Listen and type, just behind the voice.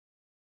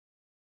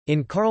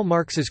In Karl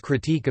Marx's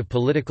Critique of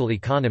Political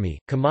Economy,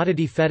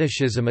 commodity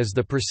fetishism is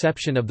the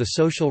perception of the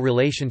social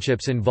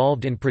relationships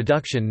involved in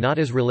production not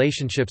as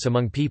relationships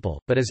among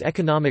people, but as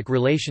economic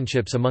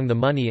relationships among the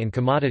money and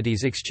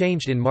commodities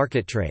exchanged in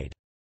market trade.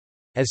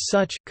 As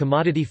such,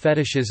 commodity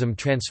fetishism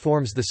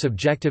transforms the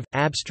subjective,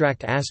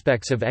 abstract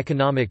aspects of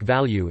economic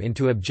value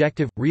into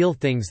objective, real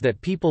things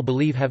that people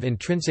believe have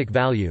intrinsic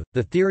value.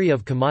 The theory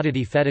of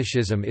commodity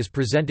fetishism is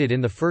presented in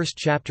the first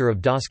chapter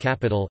of Das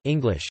Kapital,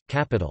 English,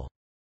 Capital.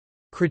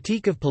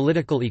 Critique of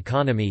Political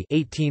Economy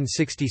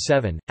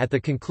 1867, at the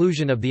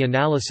conclusion of the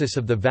analysis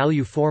of the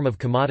value form of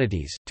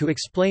commodities, to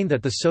explain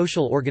that the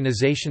social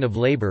organization of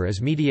labor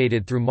is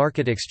mediated through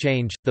market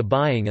exchange, the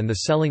buying and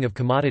the selling of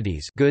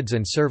commodities, goods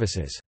and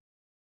services.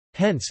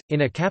 Hence,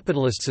 in a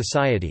capitalist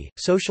society,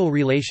 social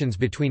relations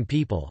between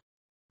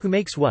people—who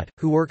makes what,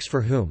 who works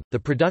for whom, the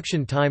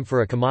production time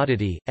for a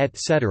commodity,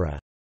 etc.,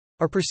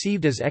 are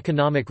perceived as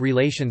economic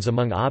relations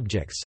among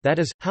objects, that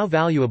is, how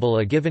valuable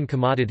a given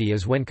commodity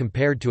is when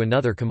compared to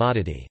another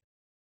commodity.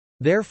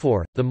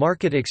 Therefore, the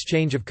market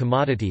exchange of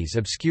commodities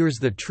obscures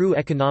the true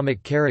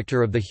economic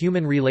character of the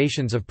human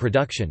relations of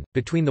production,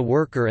 between the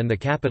worker and the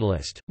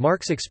capitalist.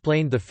 Marx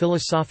explained the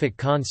philosophic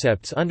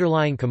concepts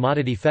underlying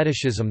commodity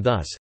fetishism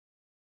thus: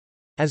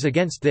 as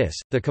against this,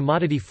 the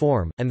commodity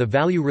form, and the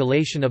value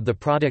relation of the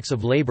products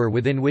of labor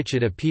within which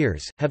it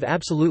appears, have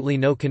absolutely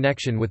no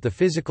connection with the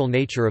physical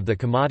nature of the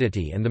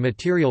commodity and the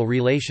material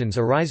relations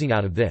arising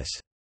out of this.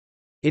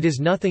 It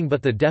is nothing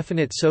but the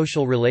definite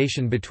social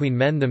relation between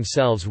men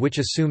themselves which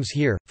assumes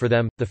here, for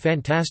them, the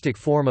fantastic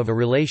form of a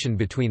relation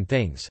between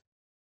things.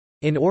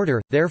 In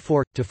order,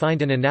 therefore, to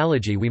find an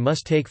analogy we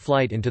must take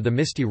flight into the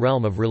misty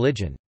realm of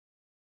religion.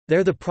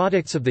 There the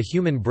products of the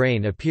human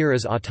brain appear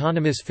as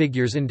autonomous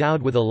figures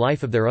endowed with a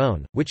life of their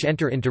own, which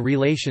enter into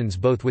relations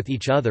both with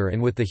each other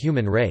and with the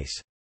human race.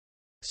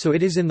 So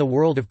it is in the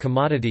world of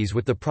commodities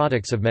with the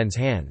products of men's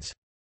hands.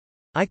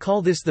 I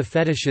call this the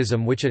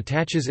fetishism which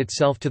attaches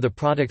itself to the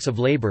products of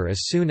labor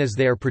as soon as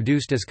they are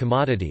produced as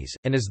commodities,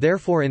 and is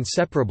therefore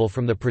inseparable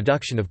from the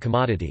production of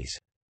commodities.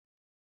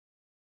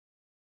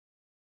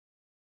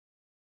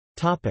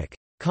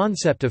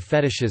 Concept of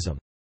fetishism.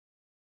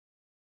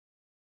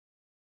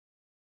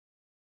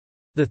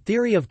 The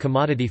theory of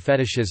commodity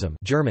fetishism,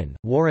 German,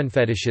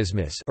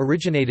 Warenfetischismus,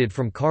 originated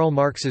from Karl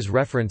Marx's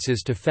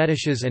references to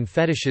fetishes and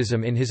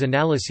fetishism in his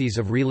analyses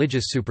of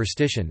religious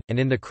superstition, and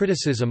in the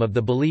criticism of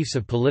the beliefs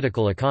of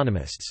political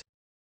economists.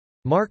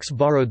 Marx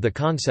borrowed the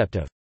concept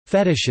of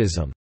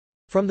fetishism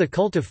from the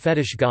Cult of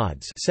Fetish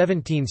Gods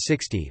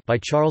 1760 by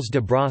Charles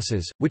de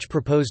Brosses, which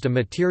proposed a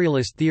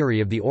materialist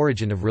theory of the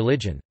origin of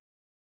religion.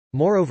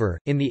 Moreover,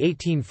 in the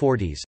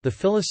 1840s, the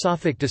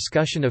philosophic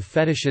discussion of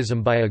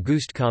fetishism by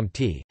Auguste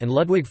Comte, and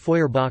Ludwig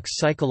Feuerbach's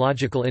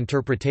psychological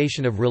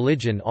interpretation of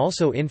religion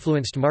also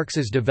influenced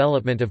Marx's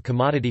development of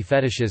commodity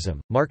fetishism.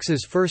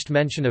 Marx's first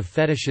mention of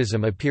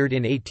fetishism appeared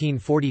in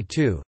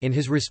 1842, in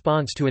his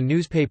response to a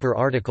newspaper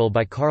article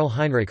by Karl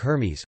Heinrich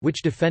Hermes,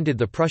 which defended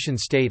the Prussian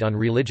state on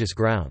religious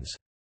grounds.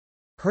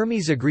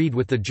 Hermes agreed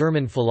with the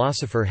German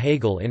philosopher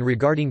Hegel in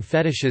regarding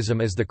fetishism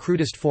as the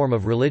crudest form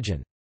of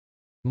religion.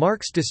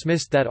 Marx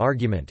dismissed that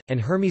argument, and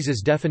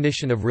Hermes's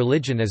definition of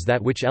religion as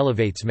that which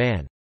elevates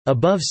man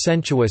above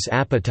sensuous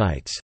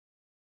appetites.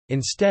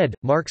 Instead,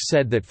 Marx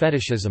said that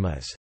fetishism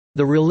is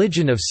the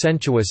religion of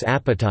sensuous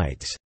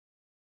appetites,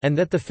 and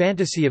that the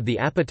fantasy of the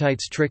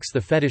appetites tricks the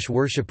fetish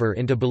worshipper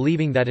into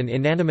believing that an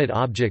inanimate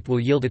object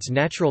will yield its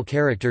natural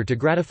character to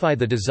gratify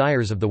the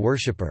desires of the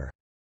worshipper.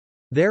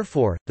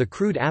 Therefore, the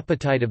crude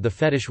appetite of the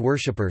fetish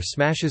worshipper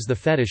smashes the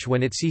fetish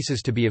when it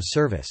ceases to be of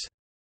service.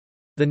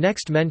 The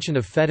next mention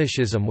of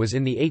fetishism was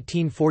in the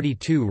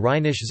 1842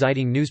 Rheinische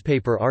Zeitung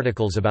newspaper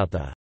articles about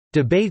the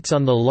debates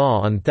on the law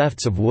on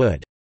thefts of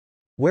wood,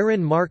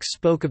 wherein Marx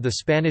spoke of the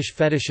Spanish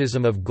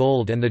fetishism of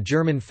gold and the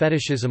German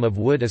fetishism of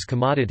wood as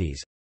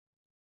commodities.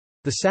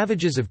 The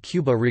savages of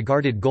Cuba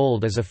regarded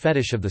gold as a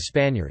fetish of the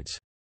Spaniards.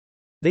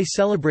 They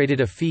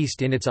celebrated a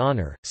feast in its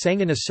honor,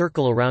 sang in a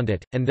circle around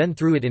it, and then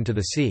threw it into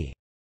the sea.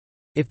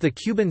 If the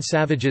Cuban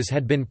savages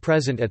had been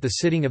present at the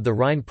sitting of the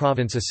Rhine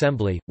Province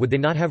Assembly, would they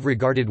not have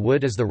regarded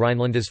wood as the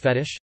Rhinelander's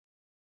fetish?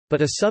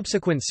 But a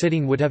subsequent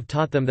sitting would have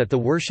taught them that the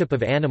worship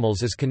of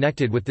animals is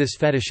connected with this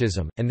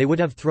fetishism, and they would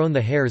have thrown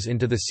the hares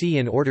into the sea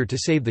in order to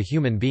save the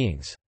human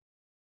beings.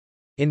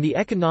 In the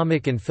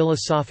economic and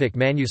philosophic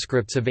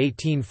manuscripts of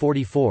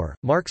 1844,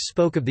 Marx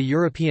spoke of the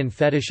European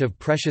fetish of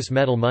precious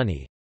metal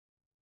money.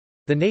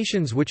 The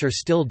nations which are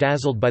still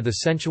dazzled by the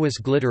sensuous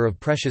glitter of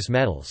precious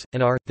metals,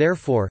 and are,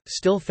 therefore,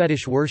 still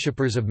fetish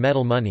worshippers of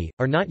metal money,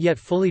 are not yet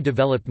fully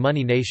developed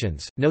money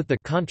nations. Note the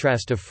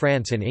contrast of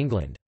France and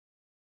England.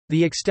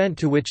 The extent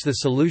to which the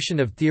solution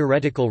of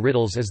theoretical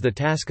riddles is the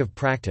task of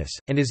practice,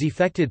 and is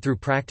effected through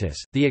practice,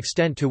 the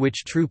extent to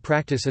which true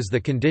practice is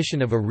the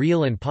condition of a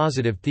real and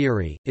positive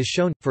theory, is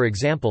shown, for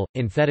example,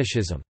 in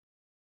fetishism.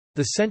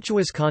 The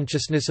sensuous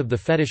consciousness of the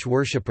fetish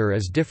worshipper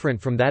is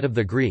different from that of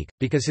the Greek,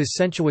 because his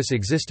sensuous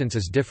existence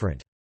is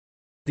different.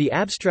 The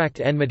abstract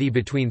enmity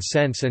between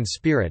sense and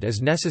spirit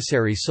is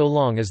necessary so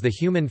long as the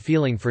human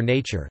feeling for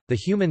nature, the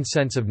human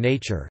sense of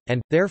nature,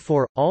 and,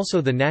 therefore,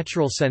 also the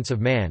natural sense of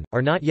man,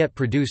 are not yet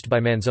produced by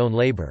man's own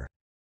labor.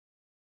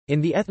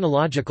 In the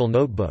Ethnological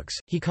Notebooks,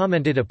 he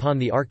commented upon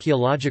the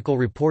archaeological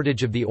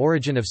reportage of the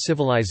origin of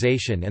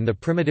civilization and the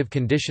primitive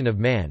condition of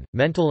man,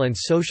 mental and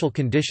social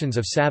conditions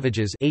of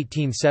savages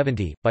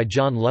 1870, by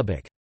John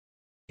Lubbock.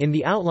 In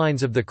the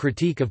Outlines of the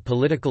Critique of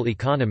Political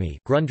Economy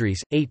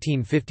Grundrisse,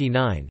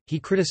 1859, he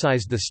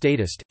criticized the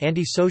statist,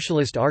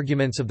 anti-socialist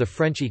arguments of the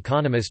French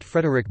economist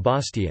Frédéric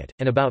Bastiat,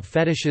 and about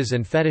fetishes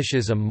and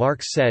fetishism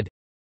Marx said,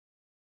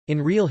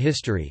 "In real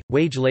history,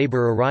 wage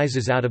labor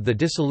arises out of the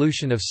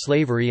dissolution of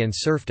slavery and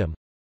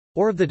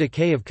serfdom—or of the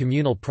decay of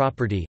communal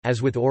property,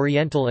 as with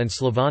Oriental and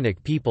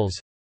Slavonic peoples,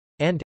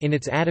 and, in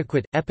its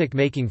adequate,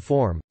 epoch-making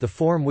form, the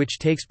form which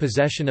takes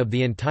possession of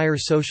the entire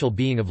social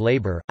being of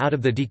labor, out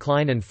of the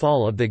decline and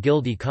fall of the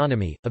guild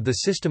economy, of the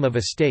system of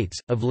estates,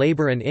 of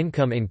labor and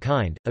income in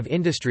kind, of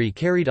industry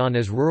carried on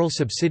as rural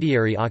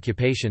subsidiary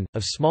occupation,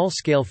 of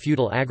small-scale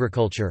feudal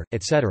agriculture,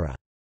 etc.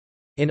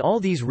 In all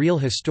these real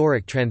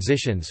historic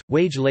transitions,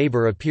 wage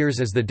labor appears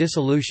as the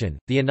dissolution,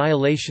 the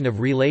annihilation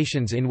of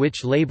relations in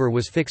which labor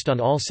was fixed on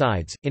all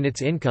sides, in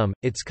its income,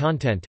 its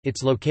content,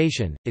 its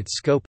location, its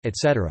scope,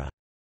 etc.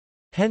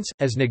 Hence,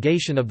 as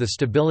negation of the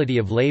stability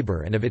of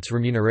labor and of its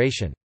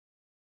remuneration.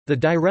 The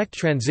direct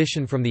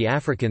transition from the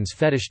African's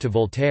fetish to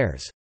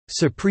Voltaire's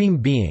supreme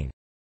being,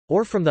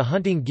 or from the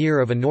hunting gear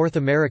of a North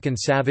American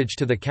savage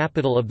to the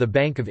capital of the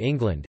Bank of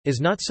England,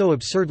 is not so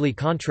absurdly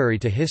contrary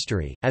to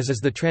history, as is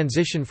the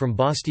transition from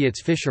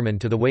Bastiat's fisherman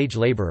to the wage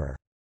laborer.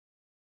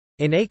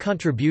 In A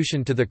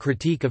Contribution to the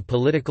Critique of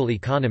Political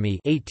Economy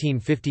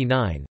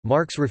 1859,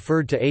 Marx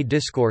referred to A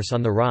Discourse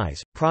on the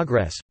Rise,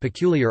 Progress,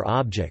 Peculiar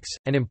Objects,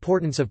 and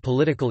Importance of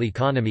Political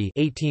Economy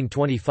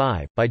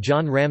 1825, by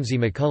John Ramsay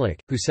McCulloch,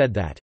 who said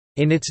that,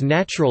 "In its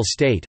natural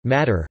state,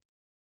 matter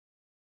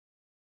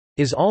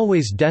is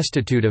always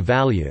destitute of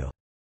value,"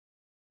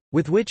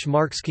 with which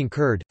Marx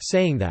concurred,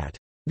 saying that,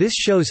 "This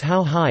shows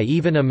how high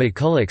even a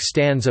McCulloch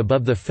stands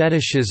above the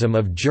fetishism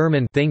of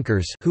German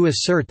thinkers who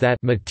assert that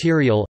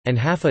material, and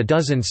half a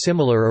dozen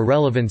similar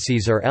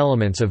irrelevancies are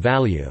elements of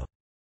value."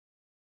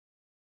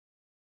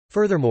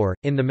 Furthermore,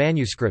 in the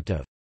manuscript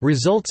of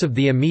Results of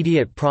the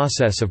Immediate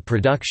Process of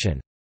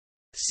Production,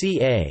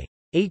 ca.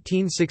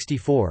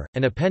 1864,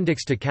 an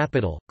appendix to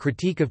Capital,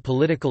 Critique of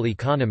Political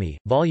Economy,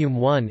 Volume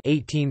 1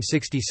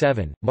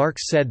 1867,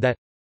 Marx said that,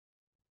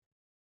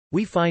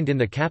 "We find in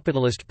the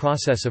capitalist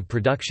process of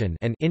production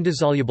an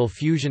indissoluble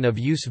fusion of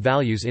use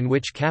values in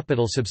which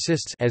capital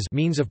subsists as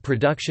means of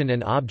production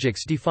and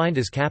objects defined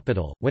as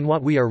capital, when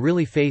what we are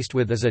really faced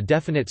with is a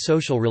definite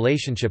social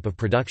relationship of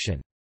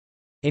production.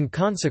 In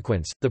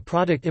consequence, the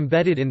product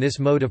embedded in this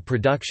mode of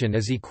production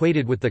is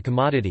equated with the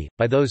commodity,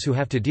 by those who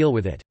have to deal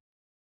with it.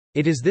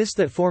 It is this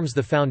that forms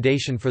the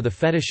foundation for the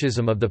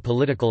fetishism of the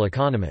political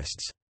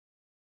economists."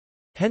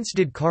 Hence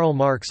did Karl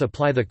Marx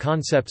apply the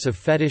concepts of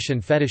fetish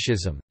and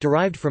fetishism,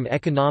 derived from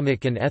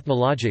economic and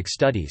ethnologic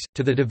studies,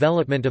 to the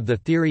development of the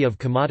theory of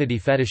commodity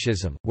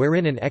fetishism,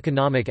 wherein an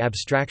economic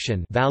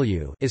abstraction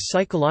value is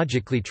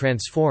psychologically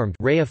transformed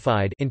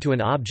reified into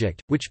an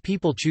object, which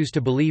people choose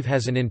to believe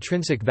has an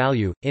intrinsic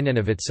value, in and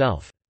of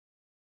itself.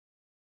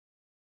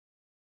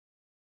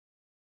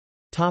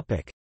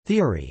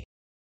 Theory.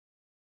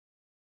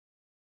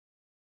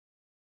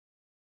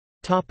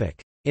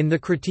 In the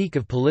Critique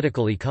of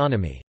Political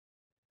Economy,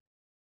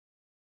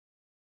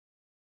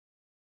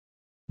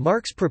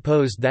 Marx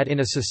proposed that in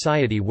a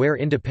society where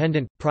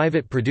independent,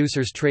 private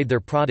producers trade their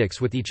products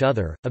with each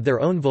other, of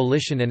their own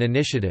volition and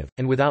initiative,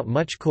 and without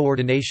much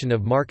coordination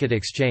of market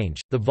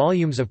exchange, the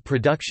volumes of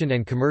production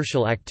and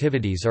commercial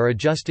activities are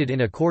adjusted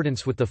in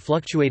accordance with the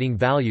fluctuating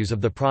values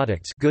of the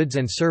products goods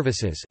and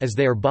services as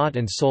they are bought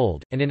and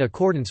sold, and in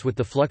accordance with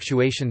the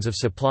fluctuations of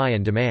supply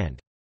and demand.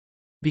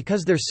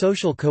 Because their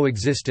social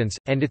coexistence,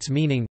 and its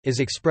meaning, is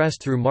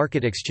expressed through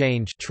market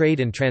exchange trade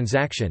and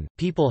transaction,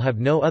 people have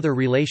no other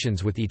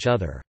relations with each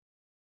other.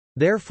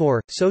 Therefore,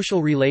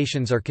 social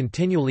relations are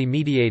continually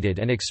mediated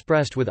and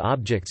expressed with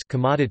objects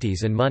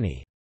commodities and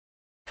money.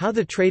 How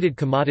the traded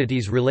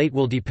commodities relate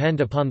will depend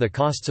upon the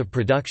costs of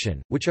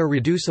production, which are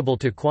reducible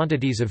to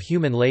quantities of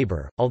human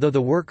labor, although the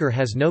worker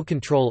has no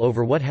control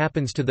over what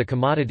happens to the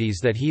commodities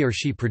that he or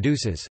she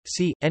produces.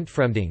 See,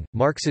 Entfremdung,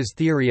 Marx's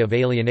theory of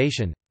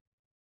alienation.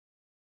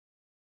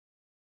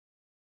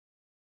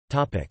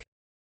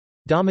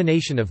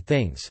 Domination of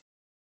things.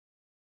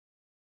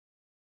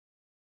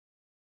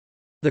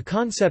 The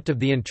concept of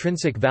the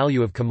intrinsic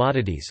value of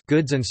commodities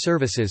goods and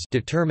services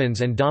determines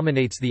and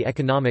dominates the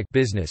economic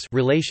business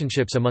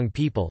relationships among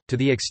people, to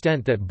the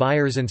extent that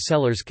buyers and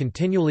sellers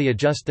continually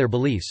adjust their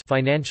beliefs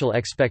financial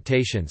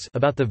expectations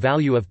about the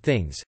value of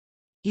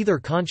things—either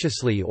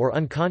consciously or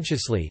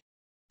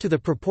unconsciously—to the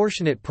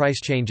proportionate price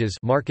changes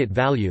market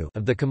value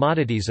of the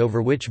commodities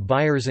over which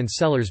buyers and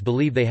sellers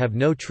believe they have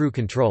no true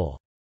control.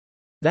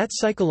 That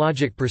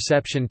psychologic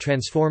perception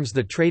transforms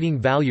the trading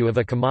value of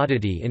a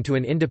commodity into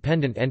an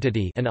independent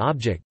entity, an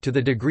object, to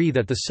the degree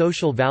that the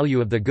social value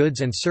of the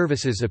goods and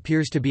services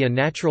appears to be a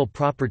natural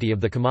property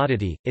of the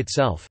commodity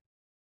itself.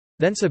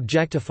 Thence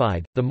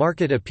objectified, the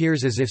market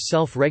appears as if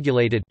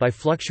self-regulated by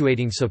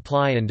fluctuating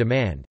supply and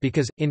demand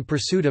because, in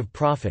pursuit of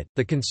profit,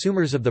 the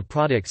consumers of the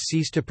products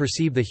cease to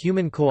perceive the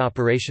human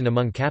cooperation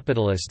among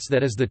capitalists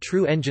that is the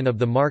true engine of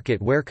the market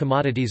where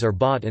commodities are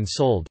bought and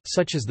sold,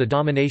 such as the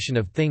domination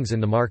of things in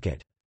the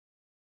market.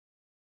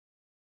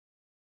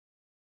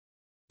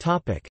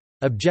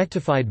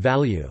 Objectified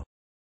value.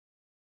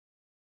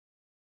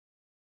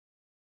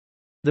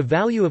 The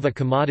value of a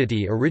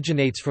commodity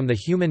originates from the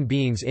human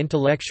being's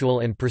intellectual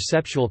and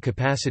perceptual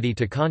capacity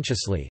to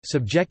consciously,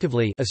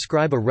 subjectively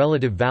ascribe a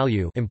relative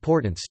value,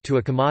 importance to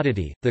a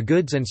commodity, the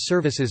goods and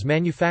services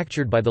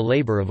manufactured by the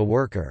labor of a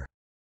worker.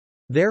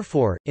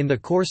 Therefore, in the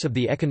course of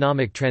the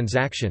economic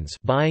transactions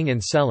buying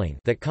and selling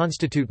that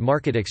constitute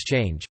market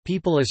exchange,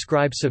 people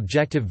ascribe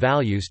subjective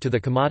values to the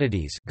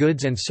commodities,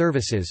 goods and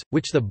services,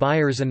 which the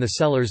buyers and the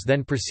sellers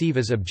then perceive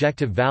as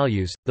objective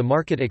values, the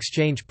market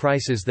exchange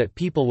prices that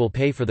people will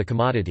pay for the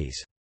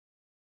commodities.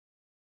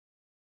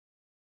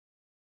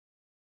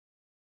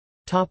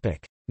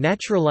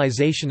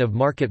 Naturalization of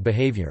market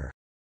behavior.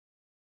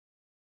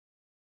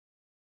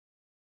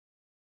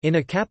 In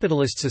a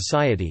capitalist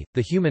society,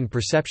 the human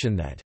perception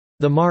that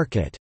the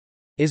market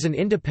is an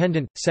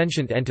independent,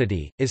 sentient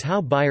entity, is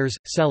how buyers,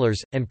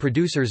 sellers, and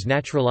producers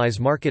naturalize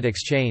market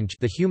exchange,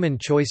 the human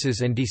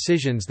choices and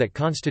decisions that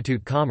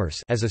constitute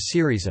commerce, as a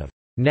series of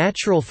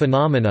natural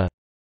phenomena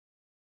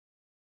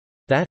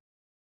that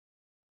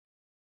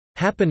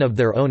happen of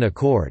their own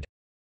accord.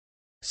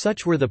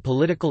 Such were the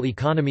political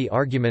economy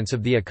arguments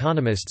of the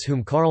economists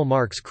whom Karl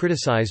Marx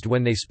criticized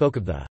when they spoke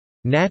of the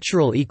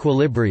natural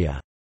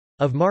equilibria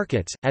of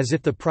markets, as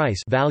if the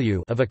price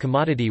value of a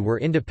commodity were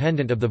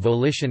independent of the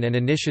volition and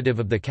initiative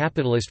of the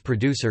capitalist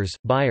producers,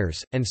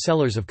 buyers, and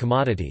sellers of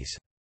commodities.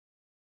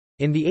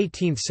 In the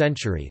 18th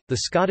century,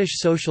 the Scottish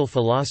social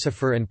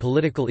philosopher and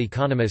political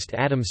economist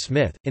Adam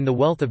Smith, in The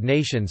Wealth of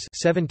Nations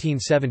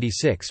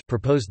 1776,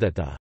 proposed that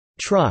the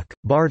truck,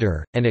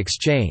 barter, and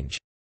exchange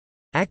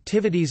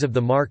activities of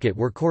the market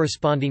were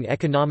corresponding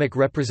economic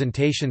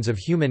representations of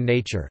human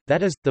nature,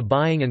 that is, the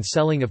buying and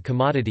selling of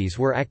commodities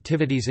were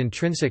activities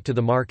intrinsic to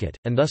the market,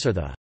 and thus are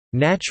the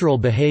natural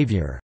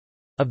behavior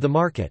of the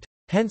market.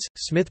 Hence,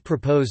 Smith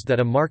proposed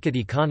that a market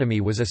economy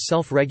was a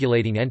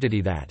self-regulating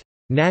entity that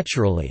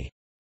naturally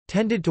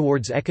tended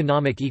towards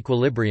economic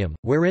equilibrium,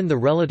 wherein the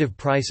relative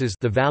prices,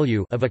 the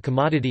value of a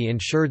commodity,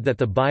 ensured that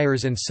the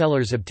buyers and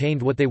sellers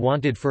obtained what they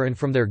wanted for and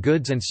from their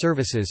goods and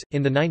services.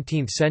 In the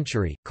 19th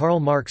century,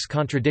 Karl Marx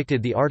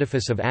contradicted the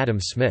artifice of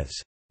Adam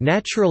Smith's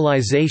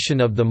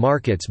naturalization of the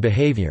market's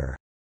behavior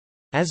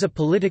as a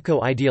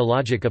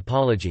politico-ideologic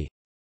apology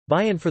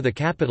by and for the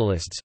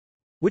capitalists,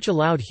 which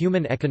allowed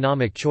human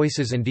economic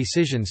choices and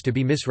decisions to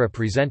be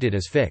misrepresented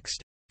as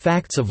fixed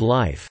facts of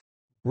life,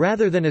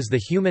 rather than as the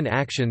human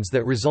actions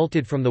that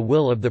resulted from the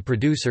will of the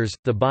producers,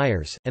 the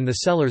buyers, and the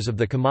sellers of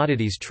the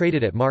commodities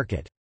traded at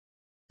market.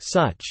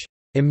 Such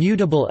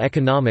immutable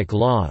economic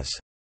laws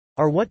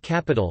are what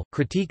Capital,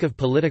 Critique of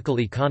Political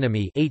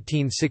Economy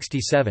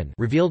 1867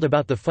 revealed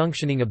about the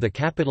functioning of the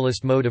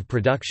capitalist mode of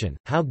production,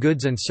 how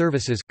goods and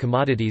services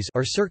commodities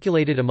are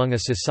circulated among a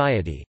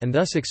society, and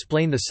thus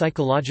explain the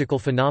psychological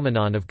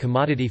phenomenon of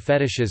commodity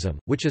fetishism,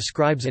 which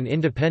ascribes an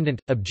independent,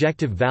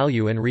 objective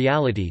value and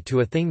reality to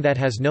a thing that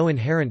has no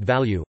inherent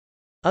value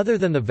other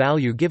than the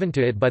value given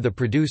to it by the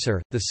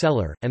producer, the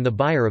seller, and the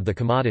buyer of the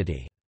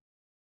commodity.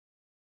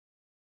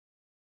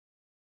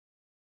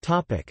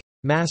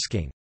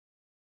 Masking.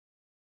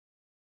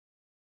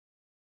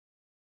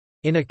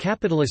 In a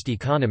capitalist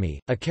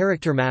economy, a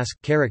character mask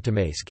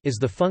is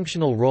the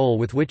functional role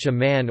with which a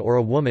man or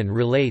a woman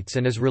relates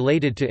and is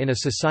related to in a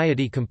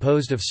society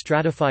composed of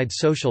stratified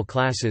social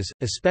classes,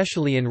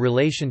 especially in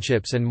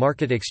relationships and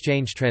market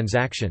exchange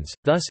transactions.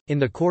 Thus, in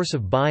the course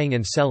of buying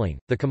and selling,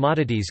 the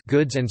commodities,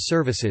 goods and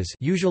services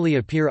usually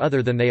appear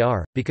other than they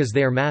are, because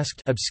they are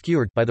masked,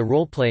 obscured by the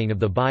role-playing of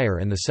the buyer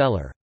and the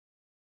seller.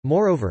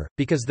 Moreover,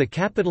 because the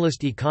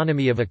capitalist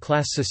economy of a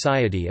class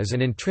society is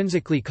an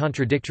intrinsically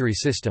contradictory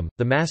system,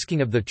 the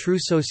masking of the true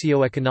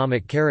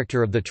socio-economic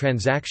character of the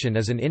transaction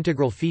is an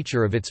integral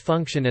feature of its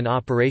function and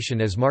operation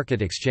as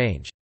market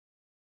exchange.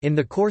 In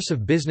the course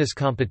of business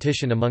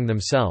competition among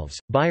themselves,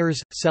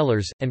 buyers,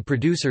 sellers, and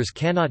producers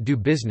cannot do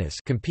business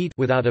compete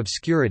without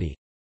obscurity,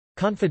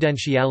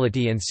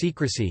 confidentiality and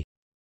secrecy,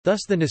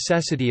 thus the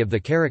necessity of the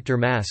character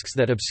masks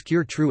that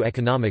obscure true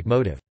economic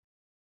motive.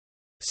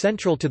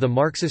 Central to the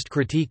Marxist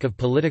critique of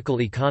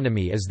political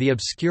economy is the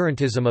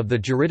obscurantism of the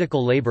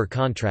juridical labor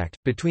contract,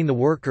 between the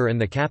worker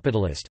and the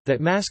capitalist,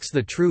 that masks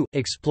the true,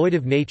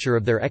 exploitive nature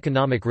of their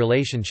economic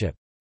relationship.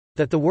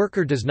 That the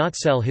worker does not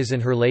sell his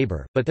and her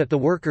labor, but that the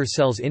worker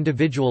sells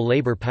individual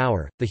labor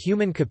power, the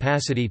human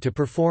capacity to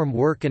perform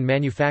work and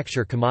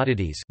manufacture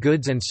commodities,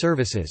 goods and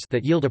services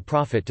that yield a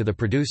profit to the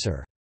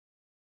producer.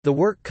 The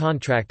work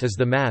contract is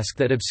the mask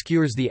that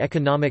obscures the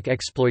economic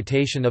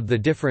exploitation of the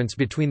difference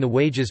between the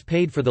wages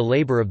paid for the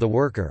labor of the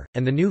worker,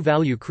 and the new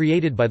value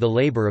created by the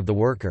labor of the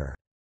worker.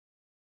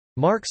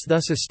 Marx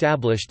thus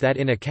established that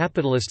in a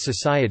capitalist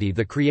society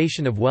the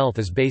creation of wealth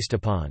is based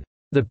upon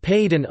the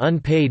paid and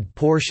unpaid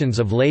portions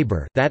of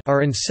labor that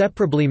are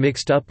inseparably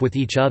mixed up with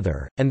each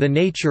other, and the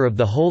nature of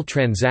the whole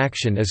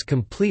transaction is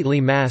completely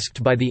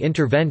masked by the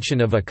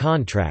intervention of a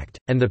contract,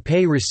 and the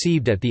pay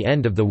received at the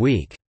end of the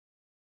week,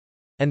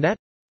 and that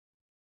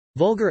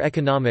vulgar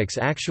economics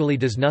actually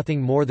does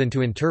nothing more than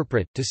to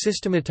interpret, to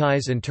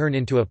systematize and turn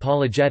into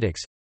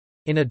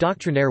apologetics—in a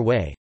doctrinaire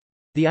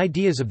way—the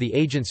ideas of the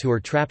agents who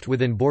are trapped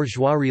within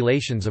bourgeois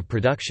relations of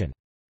production.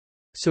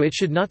 So it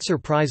should not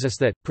surprise us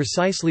that,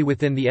 precisely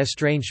within the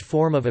estranged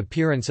form of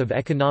appearance of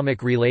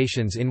economic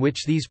relations in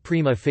which these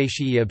prima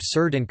facie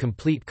absurd and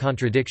complete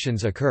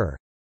contradictions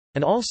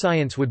occur—and all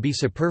science would be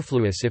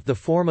superfluous if the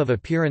form of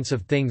appearance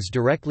of things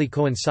directly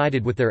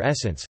coincided with their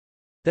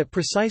essence—that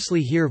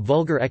precisely here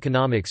vulgar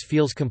economics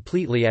feels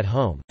completely at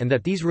home, and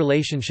that these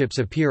relationships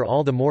appear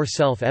all the more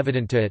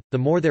self-evident to it, the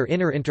more their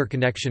inner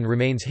interconnection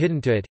remains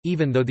hidden to it,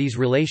 even though these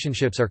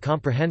relationships are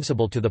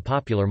comprehensible to the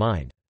popular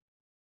mind.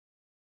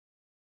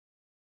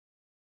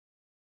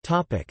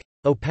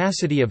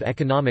 Opacity of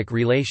economic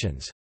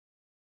relations.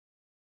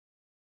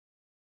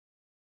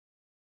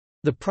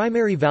 The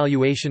primary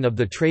valuation of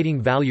the trading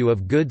value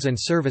of goods and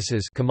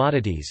services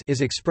commodities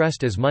is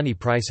expressed as money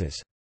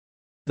prices.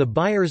 The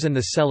buyers and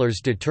the sellers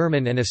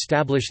determine and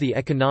establish the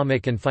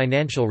economic and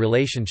financial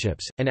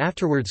relationships, and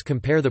afterwards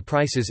compare the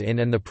prices in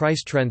and the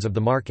price trends of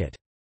the market.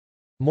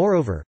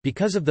 Moreover,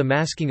 because of the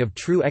masking of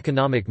true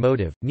economic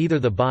motive, neither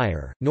the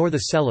buyer, nor the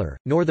seller,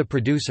 nor the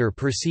producer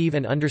perceive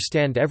and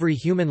understand every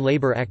human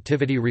labor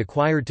activity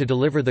required to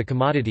deliver the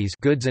commodities,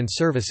 goods and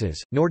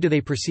services, nor do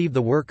they perceive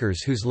the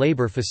workers whose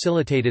labor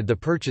facilitated the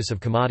purchase of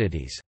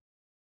commodities.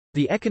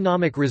 The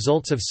economic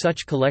results of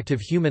such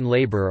collective human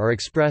labor are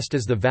expressed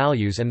as the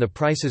values and the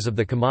prices of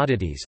the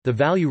commodities, the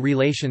value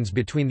relations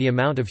between the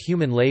amount of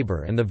human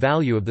labor and the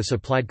value of the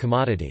supplied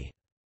commodity.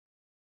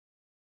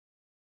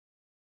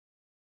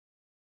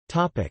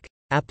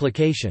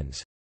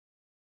 Applications.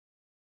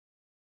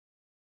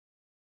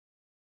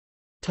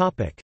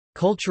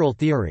 Cultural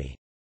theory.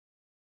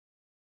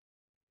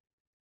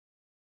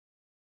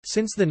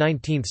 Since the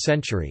 19th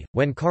century,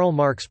 when Karl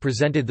Marx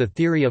presented the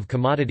theory of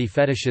commodity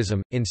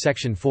fetishism, in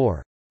Section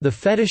 4, "The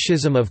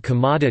Fetishism of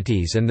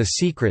Commodities and the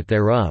Secret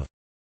Thereof",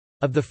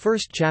 of the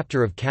first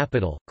chapter of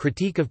Capital,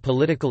 Critique of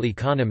Political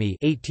Economy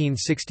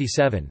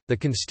 1867, the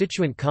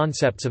constituent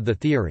concepts of the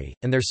theory,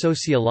 and their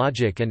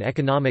sociologic and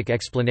economic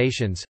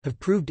explanations, have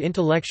proved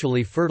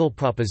intellectually fertile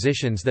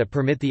propositions that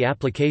permit the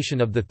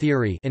application of the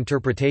theory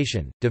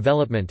interpretation,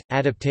 development,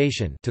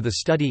 adaptation to the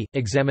study,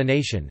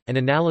 examination, and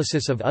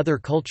analysis of other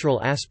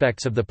cultural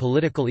aspects of the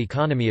political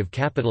economy of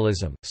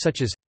capitalism,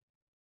 such as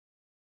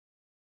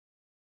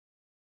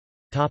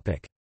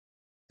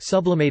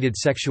sublimated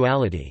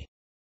sexuality.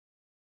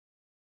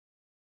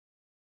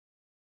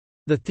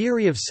 The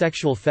theory of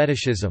sexual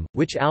fetishism,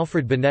 which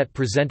Alfred Binet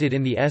presented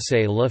in the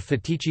essay Le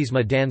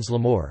fétichisme dans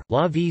l'amour,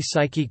 la vie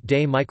psychique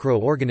des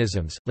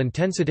micro-organismes,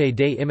 l'intensité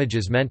des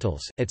images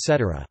mentales,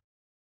 etc.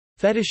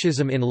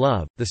 Fetishism in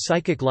Love, the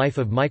Psychic Life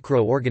of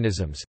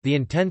Micro-Organisms, the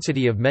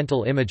Intensity of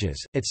Mental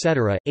Images,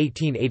 etc.,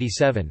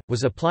 1887,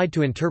 was applied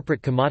to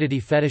interpret commodity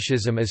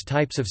fetishism as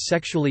types of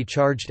sexually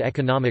charged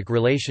economic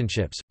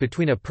relationships,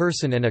 between a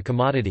person and a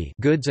commodity,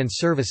 goods and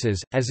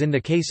services, as in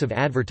the case of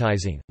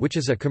advertising, which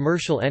is a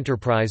commercial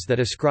enterprise that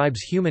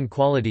ascribes human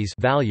qualities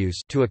values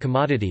to a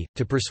commodity,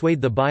 to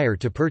persuade the buyer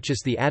to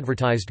purchase the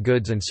advertised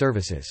goods and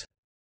services.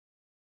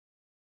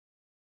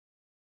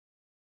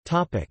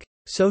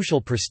 Social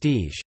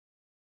prestige.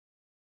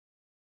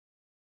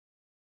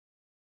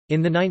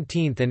 In the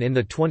 19th and in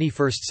the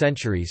 21st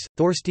centuries,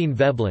 Thorstein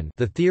Veblen,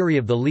 The Theory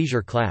of the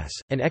Leisure Class,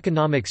 An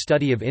Economic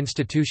Study of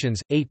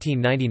Institutions,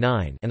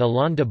 1899, and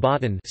Alain de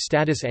Botton,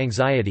 Status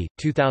Anxiety,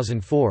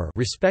 2004,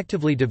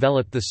 respectively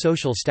developed the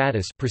social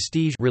status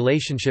prestige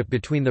relationship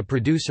between the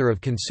producer of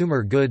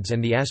consumer goods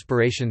and the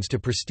aspirations to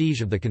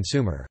prestige of the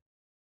consumer.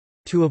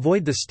 To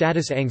avoid the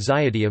status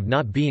anxiety of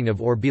not being of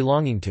or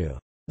belonging to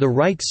the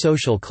right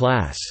social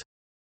class,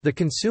 the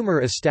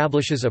consumer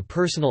establishes a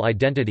personal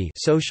identity,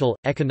 social,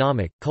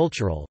 economic,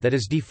 cultural, that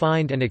is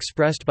defined and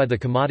expressed by the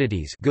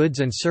commodities, goods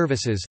and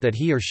services that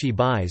he or she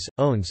buys,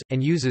 owns,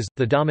 and uses,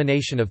 the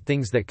domination of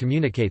things that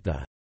communicate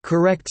the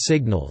correct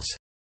signals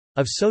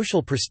of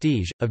social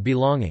prestige, of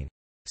belonging.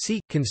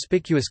 See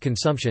conspicuous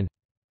consumption.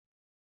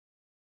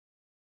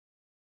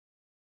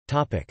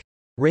 Topic: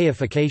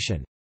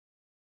 Reification.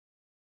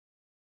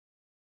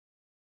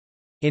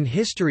 In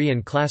History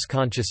and Class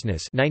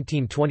Consciousness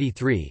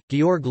 1923,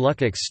 Georg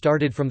Lukács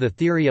started from the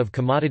theory of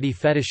commodity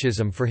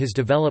fetishism for his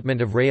development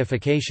of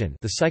reification,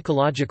 the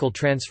psychological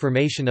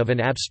transformation of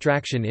an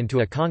abstraction into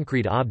a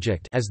concrete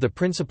object, as the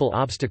principal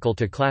obstacle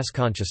to class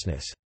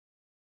consciousness.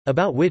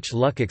 About which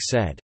Lukács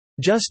said,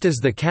 Just as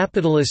the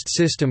capitalist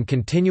system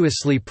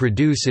continuously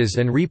produces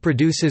and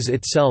reproduces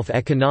itself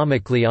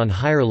economically on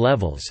higher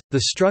levels,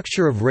 the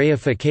structure of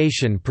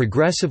reification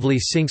progressively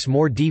sinks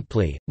more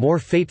deeply, more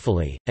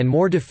fatefully, and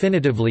more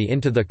definitively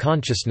into the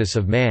consciousness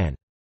of man.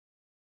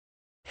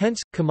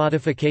 Hence,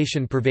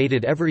 commodification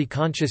pervaded every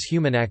conscious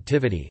human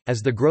activity,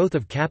 as the growth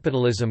of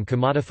capitalism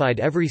commodified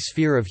every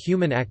sphere of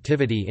human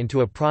activity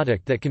into a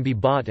product that can be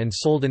bought and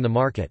sold in the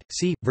market.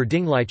 See,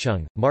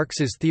 Verdinglichung,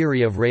 Marx's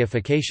theory of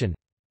reification.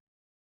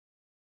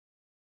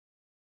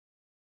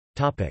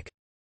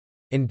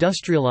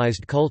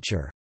 Industrialized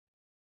culture.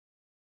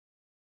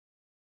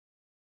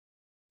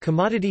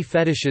 Commodity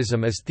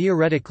fetishism is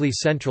theoretically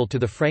central to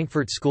the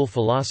Frankfurt School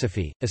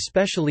philosophy,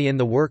 especially in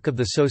the work of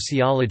the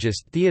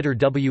sociologist Theodor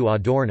W.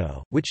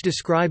 Adorno, which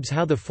describes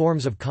how the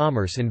forms of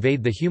commerce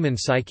invade the human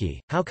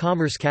psyche, how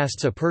commerce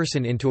casts a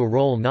person into a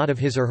role not of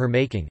his or her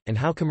making, and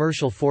how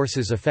commercial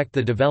forces affect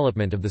the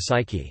development of the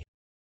psyche.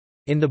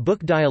 In the book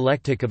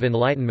Dialectic of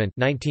Enlightenment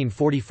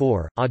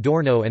 1944,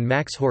 Adorno and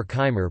Max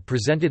Horkheimer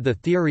presented the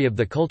theory of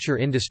the culture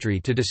industry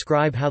to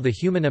describe how the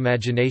human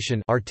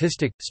imagination,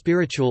 artistic,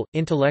 spiritual,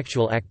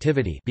 intellectual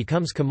activity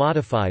becomes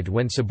commodified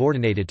when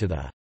subordinated to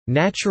the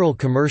natural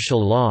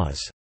commercial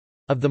laws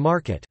of the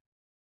market.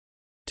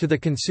 To the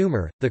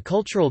consumer, the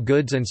cultural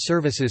goods and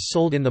services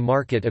sold in the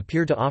market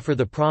appear to offer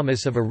the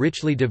promise of a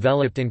richly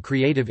developed and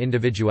creative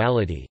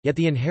individuality, yet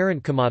the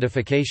inherent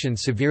commodification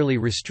severely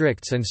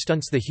restricts and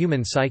stunts the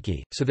human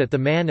psyche, so that the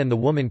man and the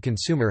woman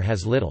consumer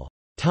has little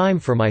time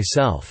for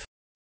myself,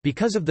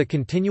 because of the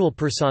continual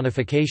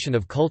personification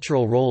of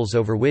cultural roles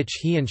over which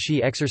he and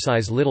she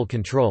exercise little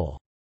control.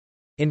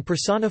 In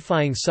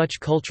personifying such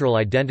cultural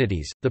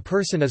identities, the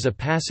person is a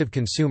passive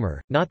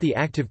consumer, not the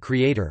active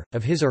creator,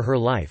 of his or her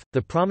life.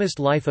 The promised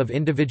life of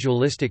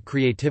individualistic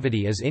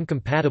creativity is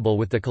incompatible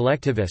with the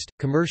collectivist,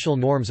 commercial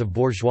norms of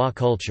bourgeois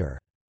culture.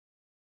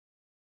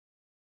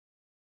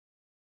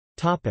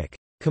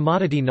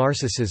 Commodity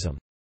narcissism.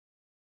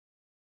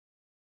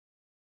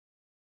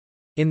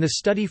 In the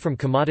study From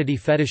Commodity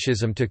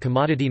Fetishism to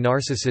Commodity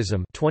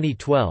Narcissism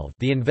 2012,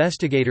 the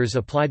investigators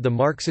applied the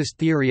Marxist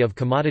theory of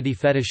commodity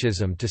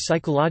fetishism to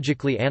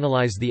psychologically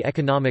analyze the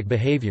economic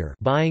behavior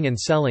buying and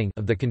selling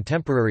of the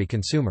contemporary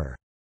consumer.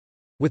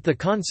 With the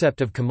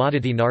concept of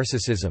commodity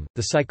narcissism,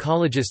 the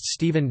psychologists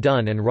Stephen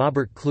Dunn and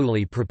Robert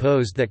Cluley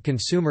proposed that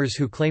consumers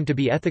who claim to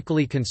be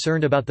ethically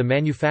concerned about the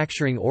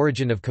manufacturing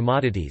origin of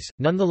commodities,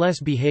 nonetheless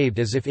behaved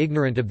as if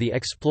ignorant of the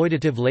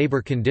exploitative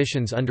labor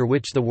conditions under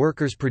which the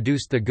workers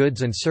produced the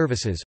goods and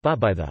services, bought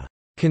by the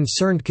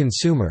concerned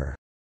consumer.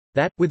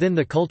 That, within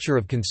the culture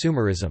of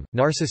consumerism,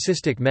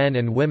 narcissistic men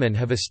and women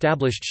have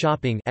established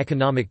shopping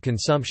economic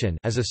consumption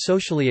as a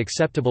socially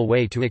acceptable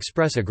way to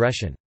express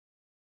aggression.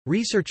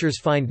 Researchers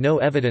find no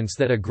evidence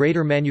that a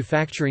greater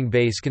manufacturing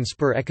base can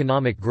spur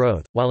economic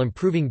growth, while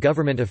improving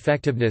government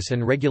effectiveness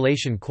and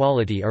regulation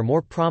quality are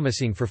more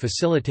promising for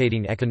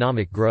facilitating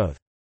economic growth.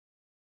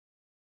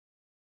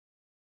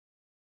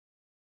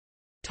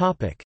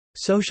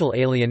 Social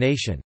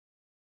alienation.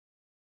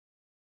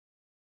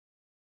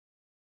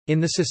 In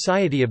The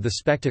Society of the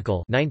Spectacle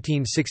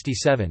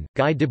 1967,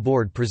 Guy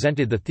Debord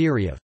presented the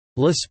theory of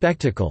le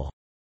spectacle.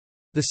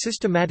 The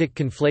systematic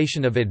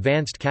conflation of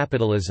advanced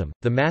capitalism,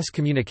 the mass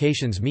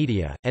communications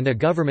media, and a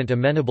government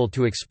amenable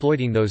to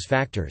exploiting those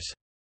factors.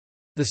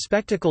 The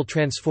spectacle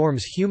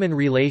transforms human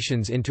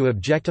relations into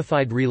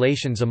objectified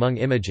relations among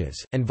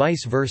images, and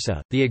vice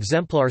versa. The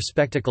exemplar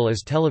spectacle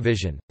is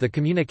television, the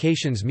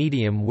communications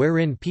medium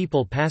wherein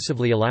people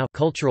passively allow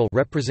cultural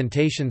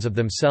representations of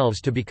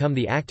themselves to become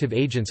the active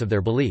agents of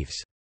their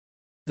beliefs.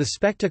 The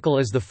spectacle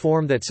is the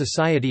form that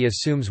society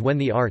assumes when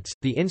the arts,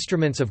 the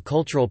instruments of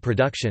cultural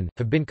production,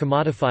 have been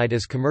commodified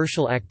as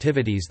commercial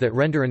activities that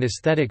render an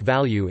aesthetic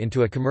value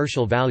into a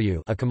commercial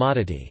value, a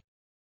commodity.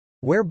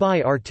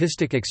 Whereby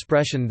artistic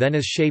expression then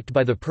is shaped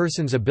by the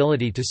person's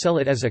ability to sell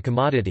it as a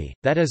commodity,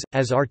 that is,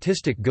 as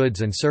artistic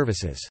goods and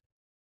services.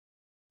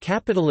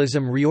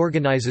 Capitalism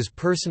reorganizes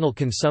personal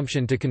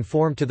consumption to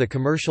conform to the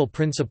commercial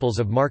principles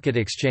of market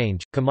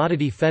exchange.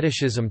 Commodity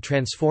fetishism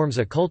transforms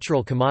a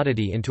cultural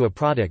commodity into a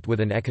product with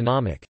an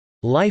economic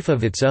life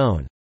of its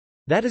own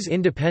that is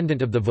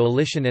independent of the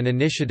volition and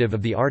initiative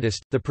of the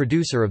artist, the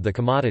producer of the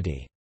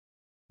commodity.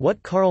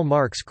 What Karl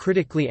Marx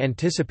critically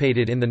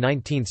anticipated in the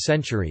 19th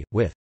century,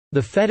 with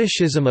the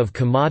fetishism of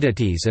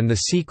commodities and the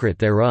secret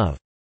thereof,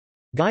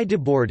 Guy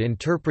Debord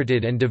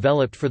interpreted and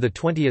developed for the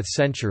 20th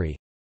century.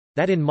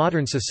 That in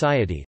modern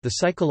society, the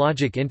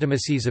psychologic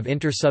intimacies of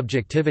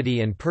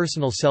intersubjectivity and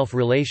personal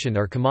self-relation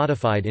are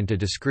commodified into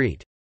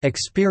discrete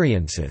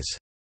experiences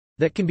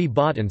that can be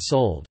bought and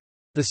sold.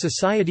 The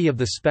society of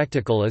the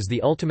spectacle is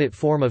the ultimate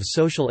form of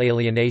social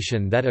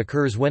alienation that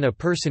occurs when a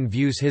person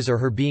views his or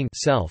her being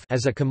self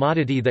as a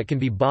commodity that can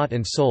be bought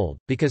and sold,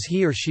 because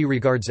he or she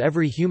regards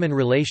every human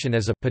relation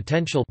as a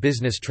potential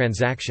business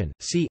transaction.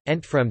 See,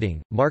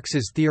 Entfremdung,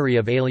 Marx's theory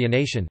of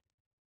alienation.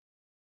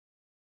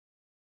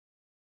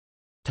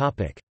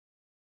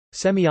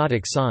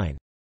 Semiotic sign.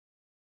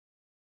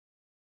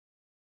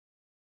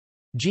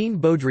 Jean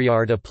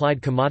Baudrillard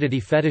applied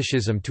commodity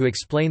fetishism to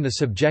explain the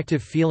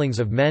subjective feelings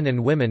of men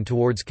and women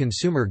towards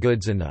consumer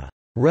goods in the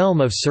realm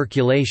of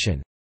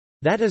circulation.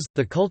 That is,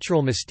 the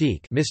cultural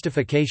mystique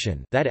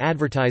mystification that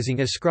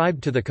advertising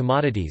ascribed to the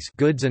commodities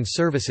goods and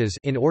services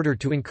in order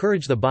to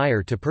encourage the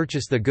buyer to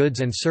purchase the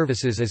goods and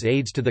services as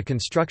aids to the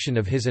construction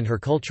of his and her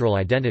cultural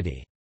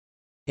identity.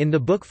 In the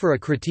book For a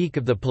Critique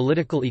of the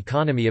Political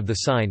Economy of the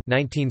Sign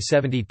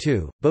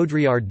 1972,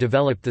 Baudrillard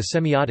developed the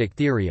semiotic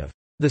theory of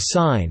the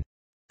sign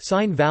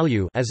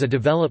value as a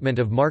development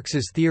of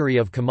Marx's theory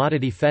of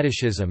commodity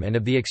fetishism and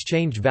of the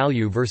exchange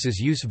value versus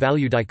use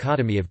value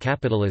dichotomy of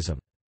capitalism.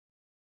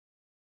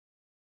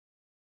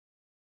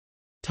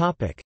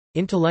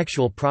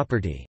 Intellectual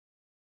property.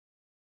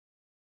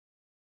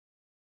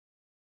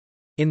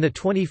 In the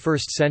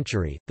 21st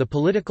century, the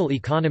political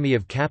economy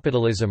of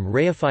capitalism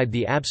reified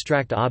the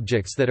abstract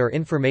objects that are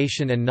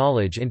information and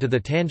knowledge into the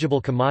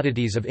tangible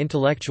commodities of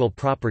intellectual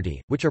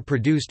property, which are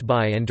produced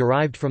by and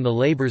derived from the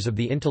labors of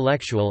the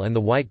intellectual and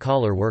the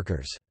white-collar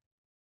workers.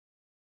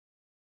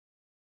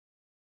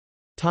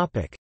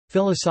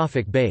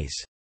 Philosophic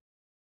base.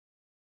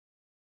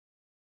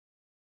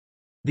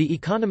 The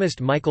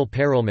economist Michael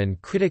Perelman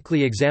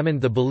critically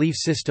examined the belief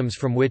systems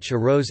from which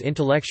arose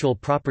intellectual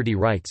property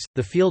rights,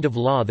 the field of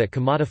law that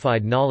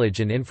commodified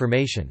knowledge and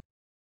information.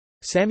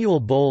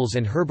 Samuel Bowles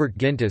and Herbert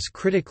Gintis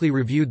critically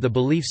reviewed the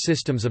belief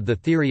systems of the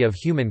theory of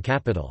human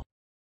capital.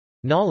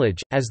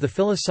 Knowledge, as the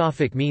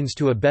philosophic means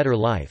to a better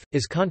life,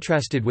 is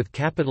contrasted with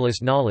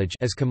capitalist knowledge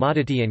as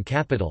commodity and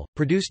capital,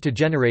 produced to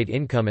generate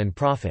income and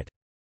profit.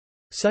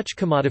 Such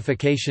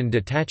commodification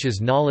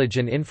detaches knowledge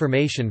and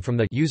information from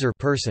the user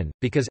person,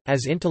 because,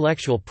 as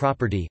intellectual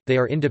property, they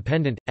are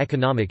independent,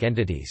 economic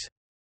entities.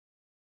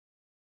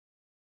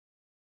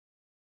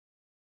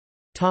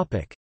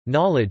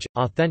 Knowledge,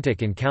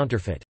 authentic and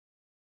counterfeit.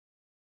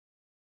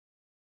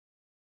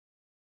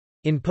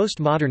 In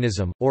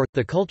Postmodernism, or,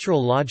 The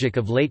Cultural Logic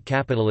of Late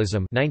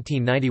Capitalism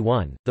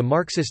 1991, the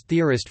Marxist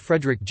theorist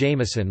Frederick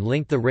Jameson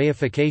linked the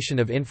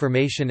reification of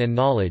information and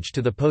knowledge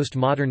to the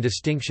postmodern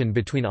distinction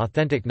between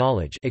authentic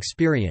knowledge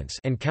experience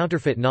and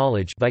counterfeit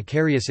knowledge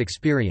vicarious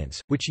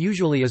experience, which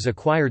usually is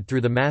acquired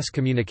through the mass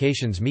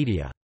communications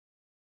media.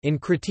 In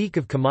Critique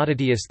of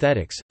Commodity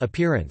Aesthetics,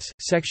 Appearance,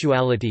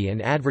 Sexuality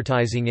and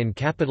Advertising in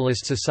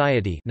Capitalist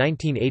Society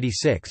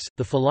 1986,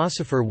 the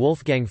philosopher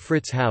Wolfgang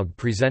Fritz Haug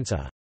presents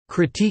a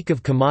critique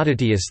of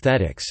commodity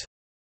aesthetics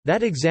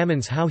that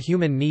examines how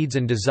human needs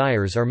and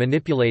desires are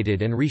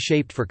manipulated and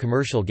reshaped for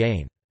commercial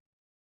gain.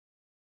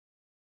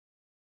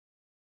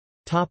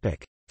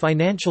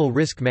 Financial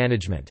risk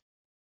management.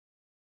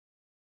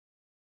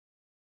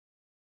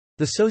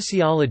 The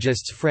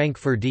sociologists Frank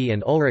Ferdie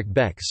and Ulrich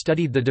Beck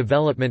studied the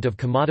development of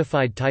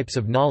commodified types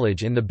of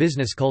knowledge in the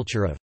business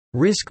culture of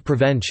risk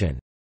prevention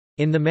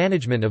in the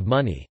management of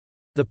money.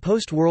 The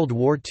post-World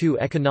War II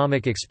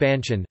economic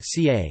expansion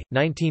 (CA,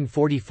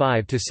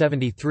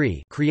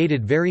 1945–73)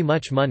 created very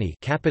much money,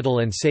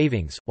 capital and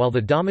savings, while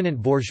the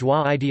dominant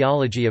bourgeois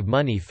ideology of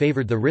money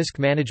favored the risk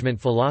management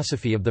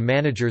philosophy of the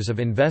managers of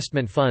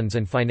investment funds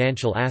and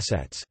financial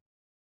assets.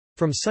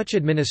 From such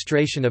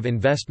administration of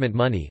investment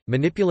money,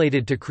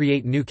 manipulated to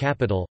create new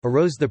capital,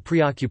 arose the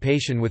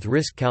preoccupation with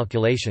risk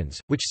calculations,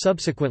 which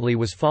subsequently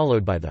was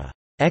followed by the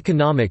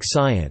economic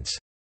science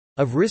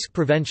of risk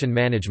prevention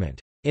management.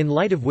 In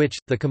light of which,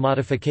 the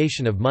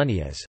commodification of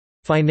money as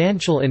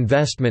financial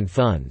investment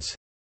funds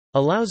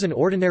allows an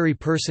ordinary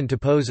person to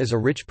pose as a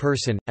rich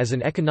person, as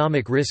an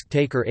economic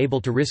risk-taker able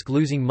to risk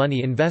losing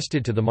money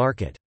invested to the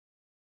market.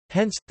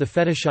 Hence, the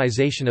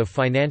fetishization of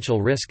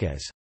financial risk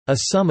as a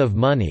sum of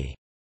money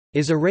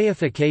is a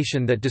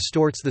reification that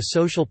distorts the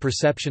social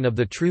perception of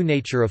the true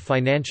nature of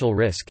financial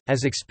risk,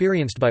 as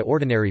experienced by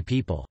ordinary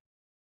people.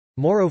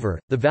 Moreover,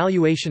 the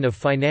valuation of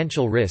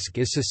financial risk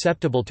is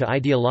susceptible to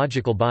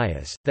ideological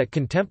bias, that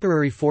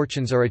contemporary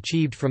fortunes are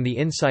achieved from the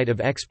insight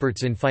of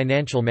experts in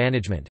financial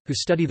management, who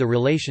study the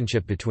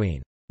relationship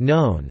between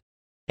known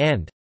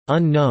and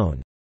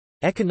unknown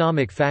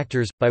economic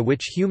factors, by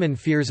which human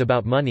fears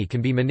about money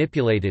can be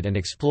manipulated and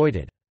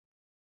exploited.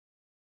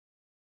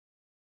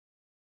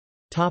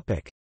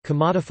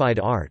 Commodified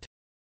art.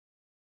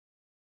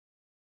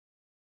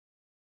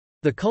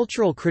 The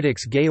cultural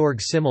critics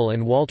Georg Simmel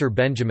and Walter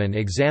Benjamin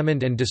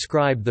examined and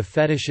described the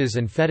fetishes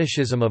and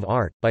fetishism of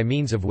art, by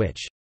means of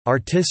which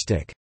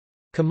artistic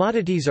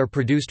commodities are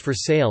produced for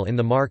sale in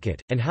the market,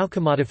 and how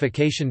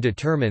commodification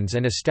determines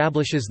and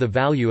establishes the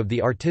value of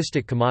the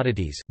artistic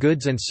commodities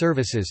goods and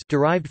services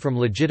derived from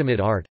legitimate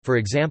art, for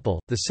example,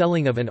 the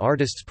selling of an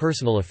artist's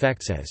personal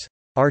effects as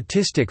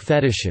artistic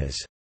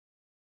fetishes.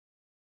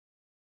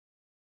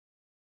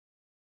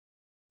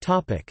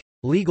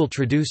 Legal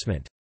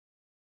traducement.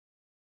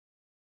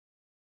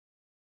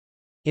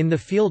 In the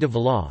field of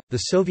law, the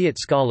Soviet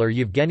scholar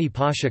Yevgeny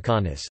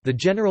Pashakanis, The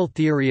General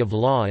Theory of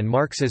Law and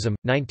Marxism,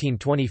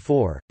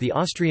 1924, the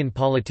Austrian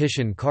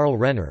politician Karl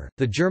Renner,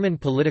 the German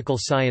political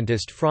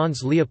scientist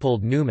Franz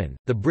Leopold Neumann,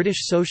 the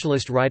British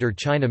socialist writer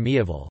China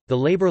Miéville, the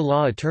labor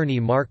law attorney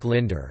Mark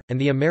Linder,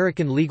 and the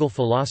American legal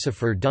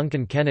philosopher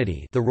Duncan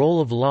Kennedy, The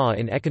Role of Law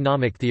in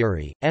Economic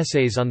Theory,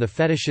 Essays on the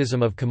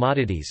Fetishism of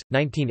Commodities,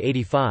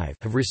 1985,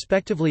 have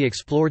respectively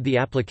explored the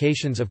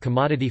applications of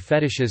commodity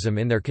fetishism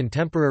in their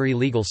contemporary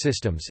legal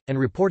systems, and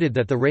reported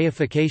that the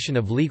reification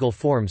of legal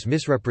forms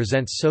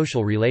misrepresents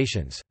social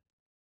relations.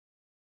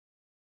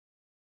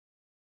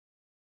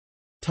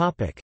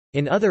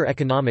 In other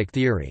economic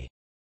theory.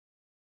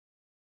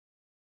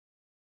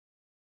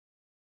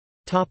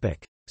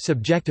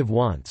 Subjective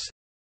wants.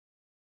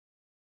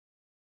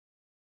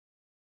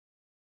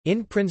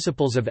 In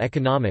Principles of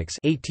Economics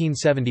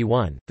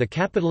 1871, the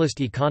capitalist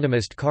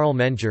economist Karl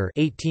Menger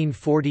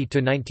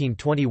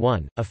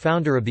 (1840–1921), a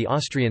founder of the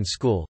Austrian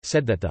school,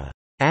 said that the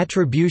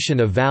attribution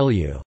of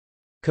value,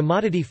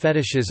 commodity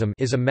fetishism,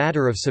 is a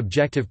matter of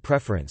subjective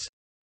preference.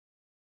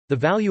 The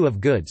value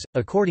of goods,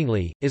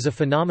 accordingly, is a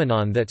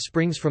phenomenon that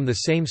springs from the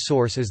same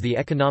source as the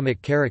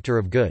economic character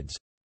of goods.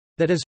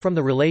 That is, from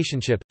the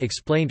relationship,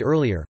 explained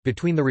earlier,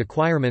 between the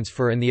requirements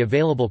for and the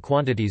available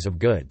quantities of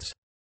goods.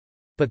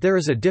 But there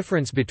is a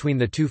difference between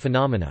the two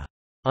phenomena.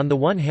 On the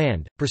one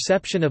hand,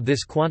 perception of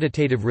this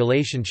quantitative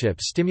relationship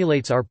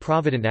stimulates our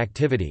provident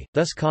activity,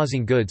 thus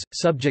causing goods,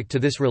 subject to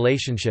this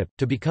relationship,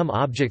 to become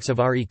objects of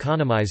our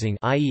economizing,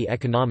 i.e.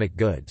 economic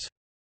goods.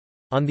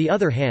 On the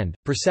other hand,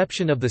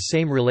 perception of the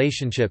same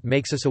relationship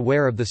makes us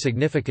aware of the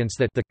significance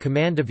that the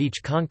command of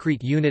each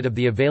concrete unit of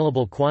the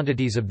available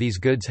quantities of these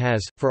goods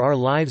has, for our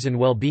lives and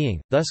well-being,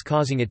 thus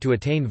causing it to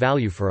attain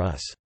value for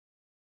us.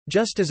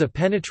 Just as a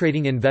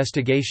penetrating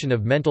investigation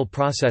of mental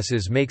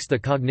processes makes the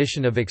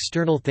cognition of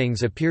external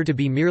things appear to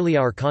be merely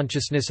our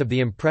consciousness of the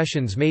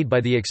impressions made by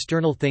the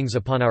external things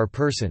upon our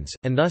persons,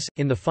 and thus,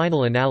 in the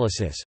final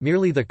analysis,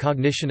 merely the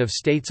cognition of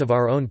states of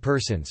our own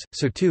persons,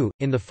 so too,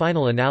 in the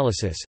final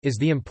analysis, is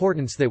the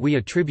importance that we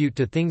attribute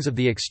to things of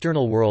the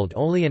external world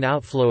only an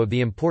outflow of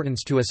the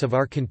importance to us of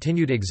our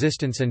continued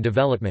existence and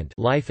development,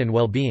 life and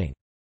well-being.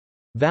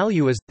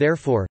 Value is,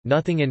 therefore,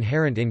 nothing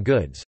inherent in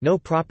goods, no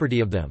property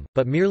of them,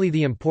 but merely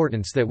the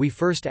importance that we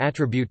first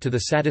attribute to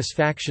the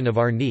satisfaction of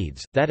our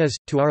needs, that is,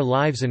 to our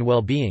lives and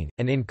well-being,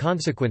 and in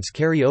consequence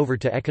carry over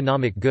to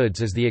economic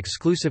goods as the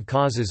exclusive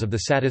causes of the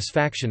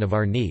satisfaction of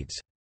our needs.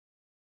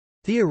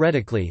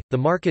 Theoretically, the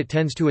market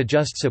tends to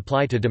adjust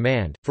supply to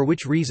demand, for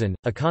which reason,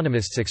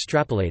 economists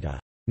extrapolate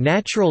a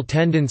natural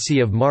tendency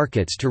of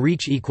markets to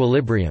reach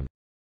equilibrium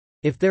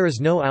if there is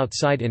no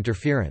outside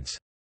interference.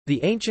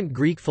 The ancient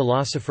Greek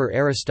philosopher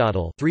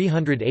Aristotle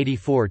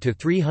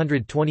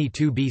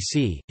 384–322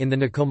 BC, in the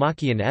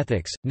Nicomachean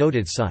Ethics,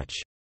 noted such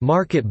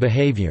market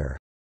behavior,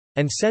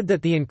 and said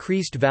that the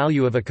increased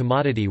value of a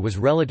commodity was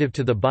relative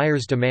to the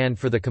buyer's demand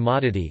for the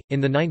commodity.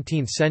 In the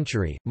 19th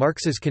century,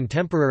 Marx's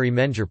contemporary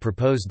Menger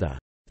proposed the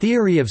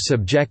theory of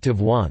subjective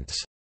wants,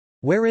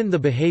 wherein the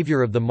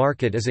behavior of the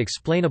market is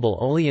explainable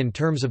only in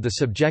terms of the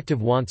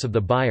subjective wants of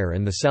the buyer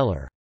and the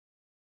seller.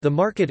 The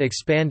market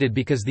expanded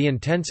because the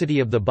intensity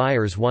of the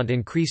buyer's want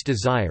increased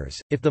desires.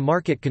 If the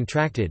market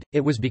contracted, it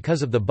was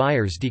because of the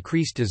buyer's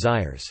decreased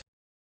desires.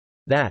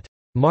 That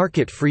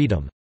market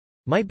freedom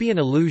might be an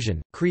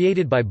illusion,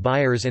 created by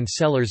buyers and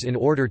sellers in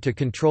order to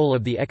control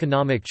of the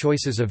economic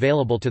choices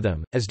available to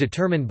them, as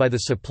determined by the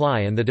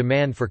supply and the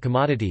demand for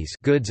commodities,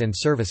 goods and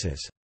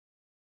services.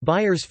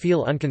 Buyers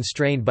feel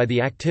unconstrained by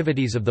the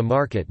activities of the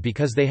market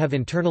because they have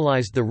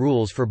internalized the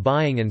rules for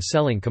buying and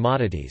selling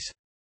commodities.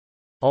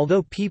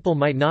 Although people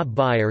might not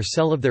buy or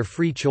sell of their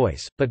free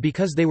choice, but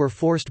because they were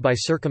forced by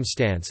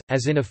circumstance,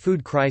 as in a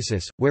food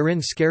crisis,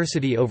 wherein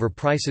scarcity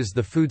overprices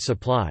the food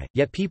supply,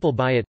 yet people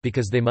buy it,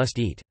 because they must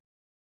eat.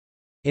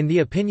 In the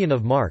opinion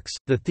of Marx,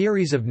 the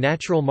theories of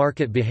natural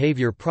market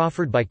behavior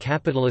proffered by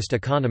capitalist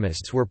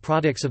economists were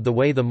products of the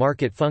way the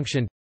market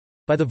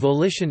functioned—by the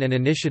volition and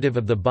initiative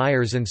of the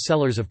buyers and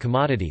sellers of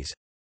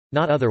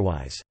commodities—not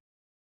otherwise.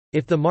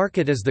 If the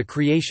market is the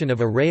creation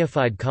of a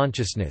reified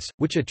consciousness,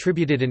 which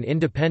attributed an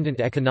independent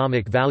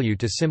economic value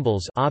to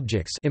symbols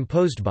objects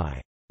imposed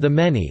by the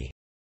many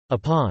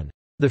upon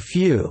the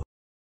few,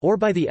 or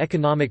by the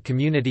economic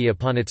community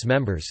upon its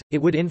members,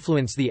 it would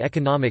influence the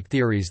economic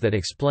theories that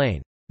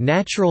explain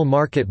natural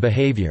market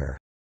behavior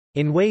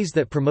in ways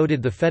that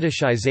promoted the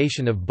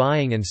fetishization of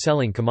buying and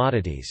selling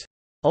commodities.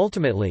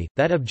 Ultimately,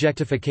 that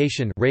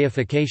objectification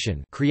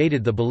reification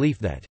created the belief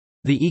that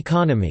the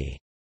economy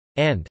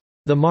and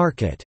the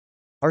market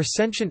are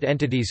sentient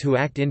entities who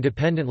act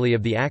independently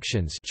of the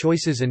actions,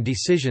 choices and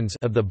decisions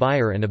of the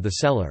buyer and of the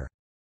seller.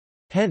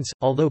 Hence,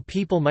 although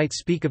people might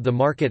speak of the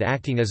market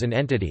acting as an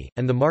entity,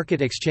 and the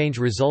market exchange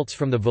results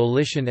from the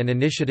volition and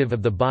initiative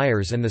of the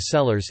buyers and the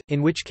sellers,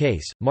 in which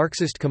case,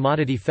 Marxist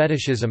commodity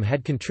fetishism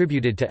had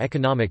contributed to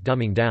economic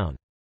dumbing down.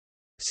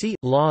 See,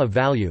 Law of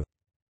Value.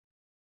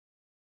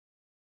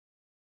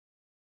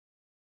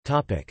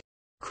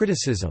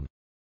 Criticism.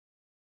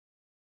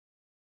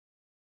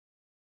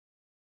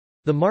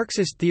 The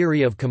Marxist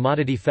theory of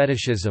commodity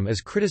fetishism is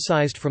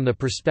criticized from the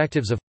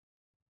perspectives of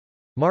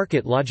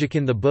market logic.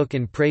 In the book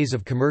In Praise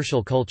of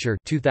Commercial Culture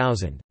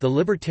 2000, the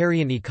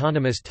libertarian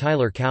economist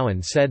Tyler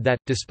Cowen said that,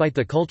 despite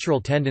the cultural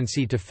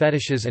tendency to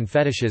fetishes and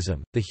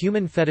fetishism, the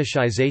human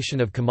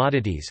fetishization of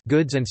commodities,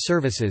 goods and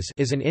services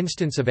is an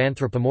instance of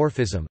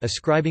anthropomorphism,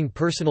 ascribing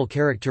personal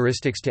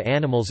characteristics to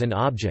animals and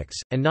objects,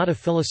 and not a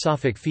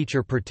philosophic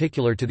feature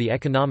particular to the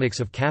economics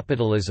of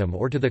capitalism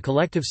or to the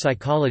collective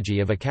psychology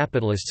of a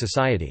capitalist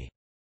society.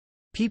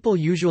 People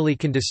usually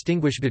can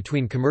distinguish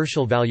between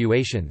commercial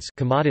valuations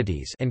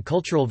commodities and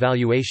cultural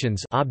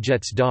valuations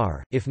objects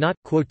dar. If not,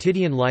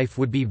 quotidian life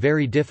would be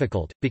very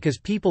difficult, because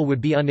people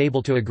would be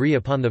unable to agree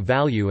upon the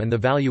value and the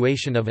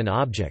valuation of an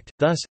object.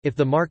 Thus, if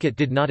the market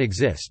did not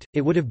exist,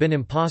 it would have been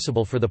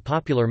impossible for the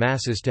popular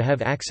masses to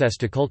have access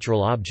to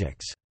cultural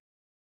objects.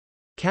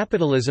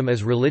 Capitalism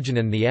as Religion.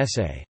 In the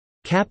essay,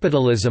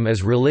 Capitalism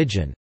as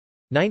Religion,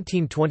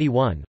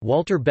 1921,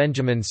 Walter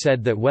Benjamin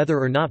said that whether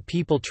or not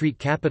people treat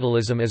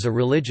capitalism as a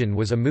religion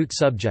was a moot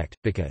subject,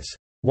 because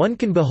one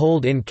can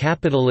behold in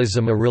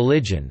capitalism a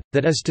religion,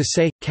 that is to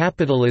say,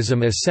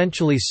 capitalism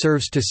essentially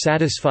serves to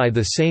satisfy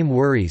the same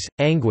worries,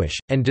 anguish,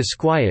 and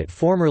disquiet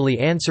formerly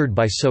answered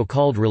by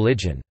so-called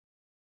religion.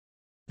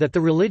 That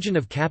the religion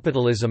of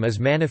capitalism is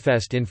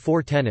manifest in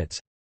four tenets.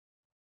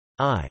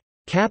 I.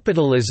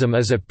 Capitalism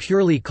is a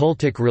purely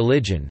cultic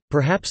religion,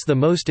 perhaps the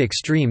most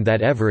extreme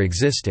that ever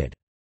existed.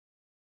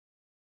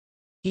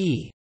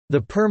 E.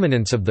 The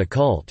permanence of the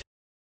cult.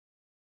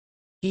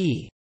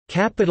 E.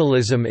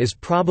 Capitalism is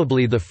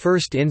probably the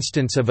first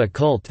instance of a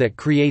cult that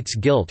creates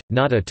guilt,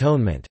 not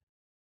atonement.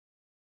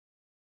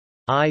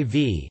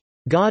 IV.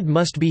 God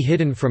must be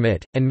hidden from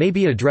it, and may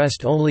be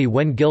addressed only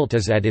when guilt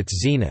is at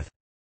its zenith.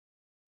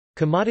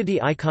 Commodity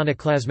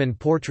Iconoclasm.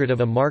 Portrait of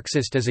a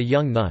Marxist as a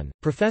young nun.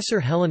 Professor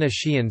Helena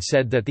Sheehan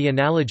said that the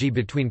analogy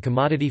between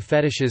commodity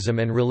fetishism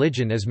and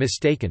religion is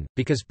mistaken,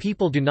 because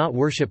people do not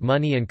worship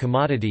money and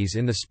commodities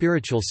in the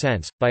spiritual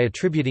sense, by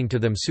attributing to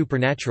them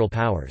supernatural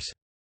powers.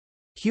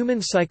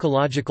 Human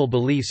psychological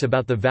beliefs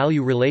about the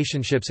value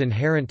relationships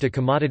inherent to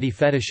commodity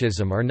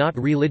fetishism are not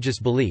religious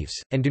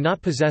beliefs, and do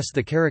not possess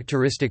the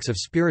characteristics of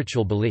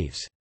spiritual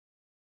beliefs.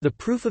 The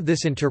proof of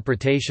this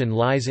interpretation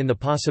lies in the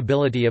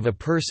possibility of a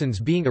person's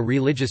being a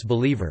religious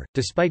believer,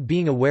 despite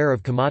being aware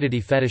of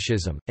commodity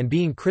fetishism, and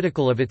being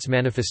critical of its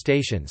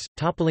manifestations.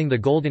 Toppling the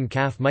golden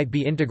calf might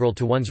be integral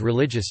to one's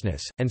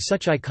religiousness, and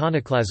such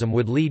iconoclasm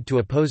would lead to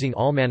opposing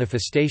all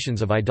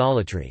manifestations of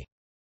idolatry.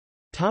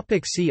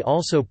 See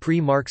also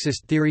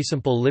Pre-Marxist theory.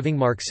 Simple living.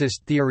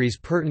 Marxist theories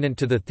pertinent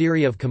to the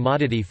theory of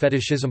commodity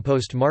fetishism.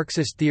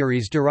 Post-Marxist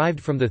theories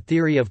derived from the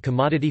theory of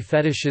commodity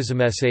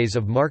fetishism. Essays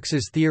of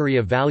Marx's Theory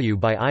of Value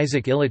by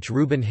Isaac Illich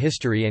Rubin.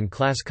 History and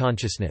Class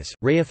Consciousness,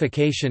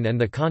 Reification and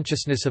the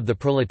Consciousness of the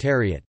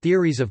Proletariat,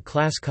 Theories of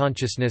Class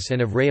Consciousness and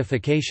of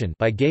Reification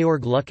by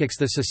Georg Lukács.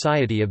 The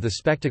Society of the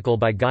Spectacle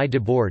by Guy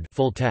Debord.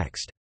 Full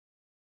text.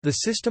 The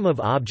System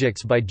of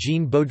Objects by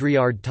Jean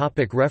Baudrillard.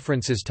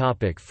 References.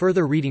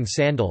 Further reading.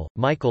 Sandel,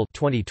 Michael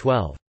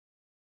 2012.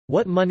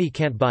 What Money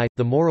Can't Buy,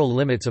 The Moral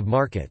Limits of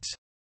Markets.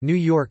 New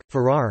York,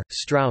 Farrar,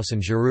 Straus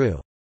and Giroux.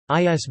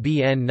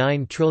 ISBN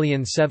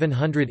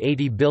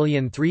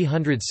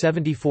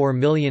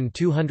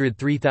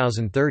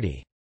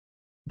 9780374203030.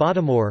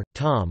 Bottomore,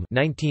 Tom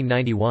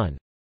 1991.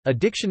 A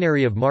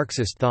Dictionary of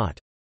Marxist Thought.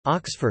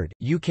 Oxford,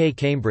 UK.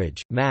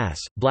 Cambridge,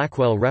 Mass.,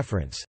 Blackwell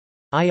Reference.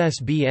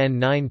 ISBN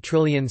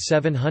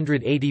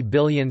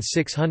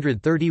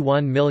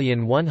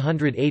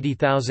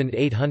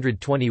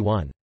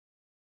 9780631180821.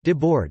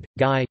 Debord,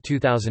 Guy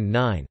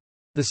 2009.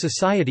 The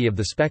Society of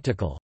the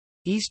Spectacle.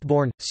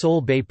 Eastbourne,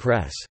 Soul Bay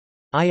Press.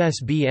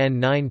 ISBN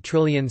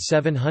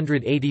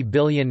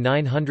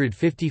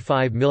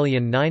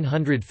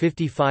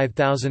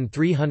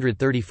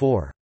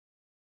 9780955955334.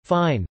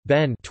 Fine,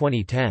 Ben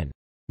 2010.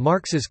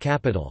 Marx's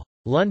Capital.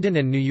 London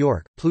and New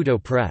York, Pluto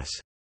Press.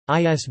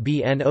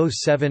 ISBN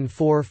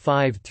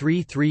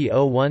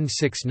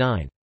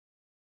 0745330169.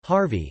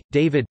 Harvey,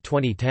 David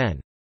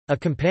 2010. A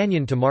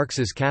Companion to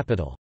Marx's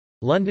Capital.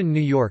 London,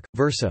 New York,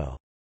 Verso.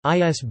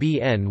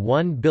 ISBN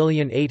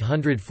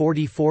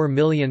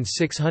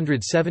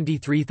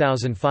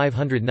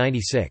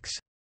 1844673596.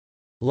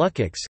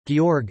 Lukács,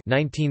 Georg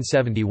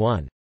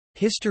 1971.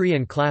 History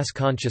and Class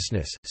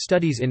Consciousness,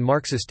 Studies in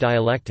Marxist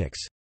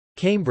Dialectics.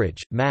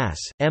 Cambridge, Mass.,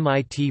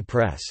 MIT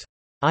Press.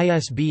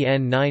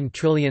 ISBN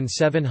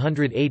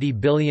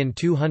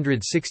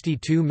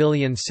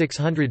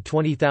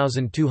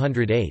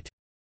 978026262020208.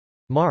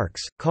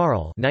 Marx,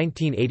 Karl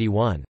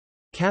 1981.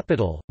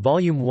 Capital,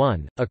 Volume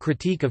 1, A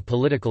Critique of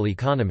Political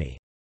Economy.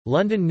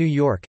 London, New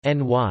York,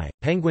 N.Y.,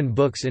 Penguin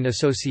Books in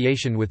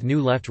association with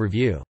New Left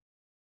Review.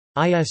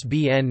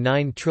 ISBN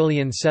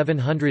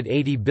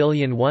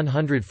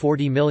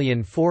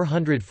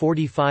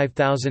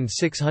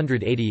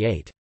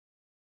 9780140445688.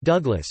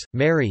 Douglas,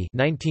 Mary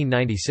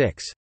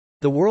 1996.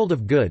 The World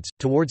of Goods,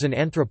 Towards an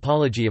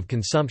Anthropology of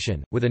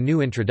Consumption, with a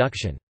New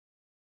Introduction.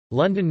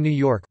 London, New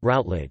York,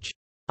 Routledge.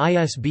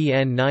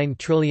 ISBN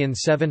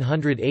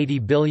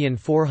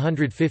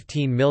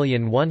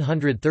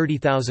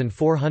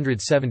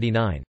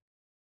 9780415130479.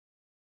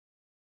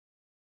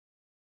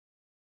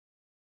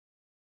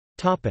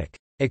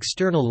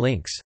 External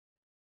links.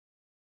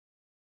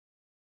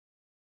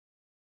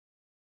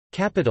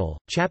 Capital,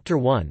 Chapter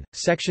 1,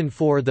 Section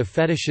 4, The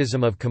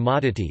Fetishism of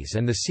Commodities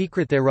and the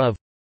Secret Thereof.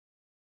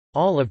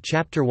 All of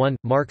Chapter 1,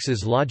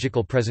 Marx's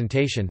Logical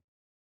Presentation.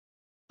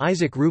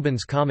 Isaac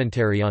Rubin's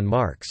Commentary on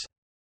Marx.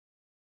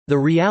 The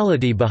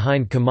Reality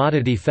Behind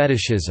Commodity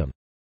Fetishism.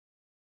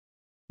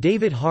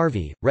 David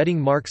Harvey,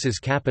 Reading Marx's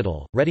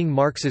Capital, Reading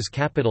Marx's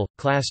Capital,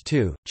 Class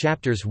 2,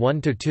 Chapters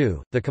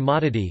 1–2, The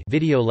Commodity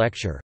video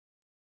lecture.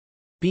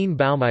 Bean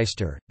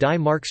Baumeister, Die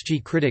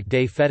Marxische Kritik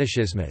des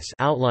Fetishismus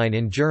outline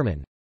in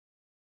German.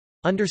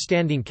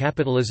 Understanding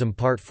Capitalism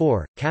Part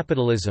 4,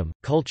 Capitalism,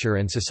 Culture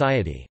and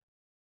Society.